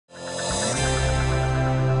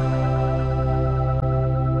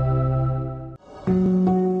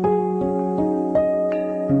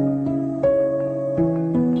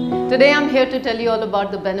Today I'm here to tell you all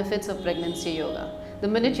about the benefits of pregnancy yoga. The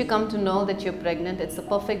minute you come to know that you're pregnant, it's the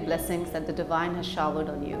perfect blessings that the divine has showered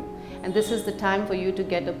on you. And this is the time for you to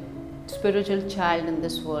get a spiritual child in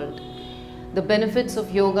this world. The benefits of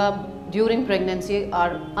yoga during pregnancy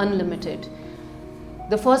are unlimited.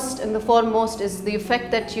 The first and the foremost is the effect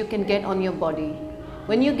that you can get on your body.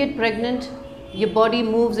 When you get pregnant, your body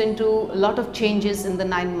moves into a lot of changes in the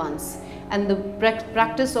 9 months. And the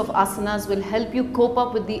practice of asanas will help you cope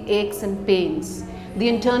up with the aches and pains. The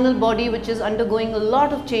internal body, which is undergoing a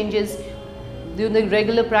lot of changes during the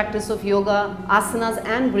regular practice of yoga, asanas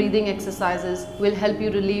and breathing exercises will help you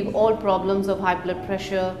relieve all problems of high blood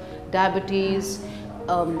pressure, diabetes,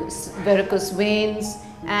 varicose veins,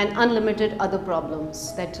 and unlimited other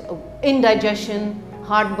problems, that indigestion,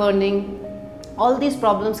 heartburning. All these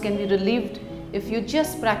problems can be relieved if you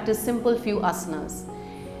just practice simple few asanas.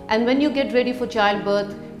 And when you get ready for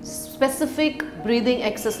childbirth, specific breathing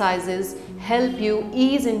exercises help you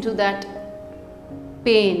ease into that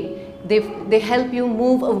pain. They help you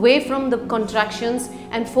move away from the contractions,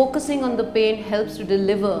 and focusing on the pain helps to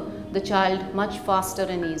deliver the child much faster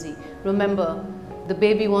and easy. Remember, the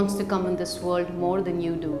baby wants to come in this world more than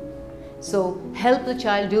you do. So help the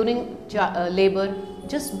child during labor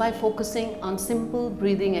just by focusing on simple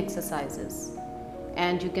breathing exercises,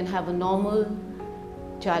 and you can have a normal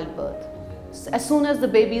childbirth. As soon as the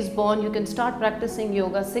baby is born, you can start practicing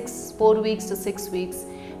yoga 4 weeks to 6 weeks,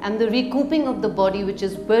 and the recouping of the body, which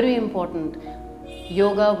is very important,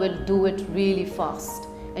 yoga will do it really fast,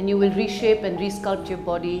 and you will reshape and resculpt your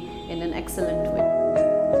body in an excellent way.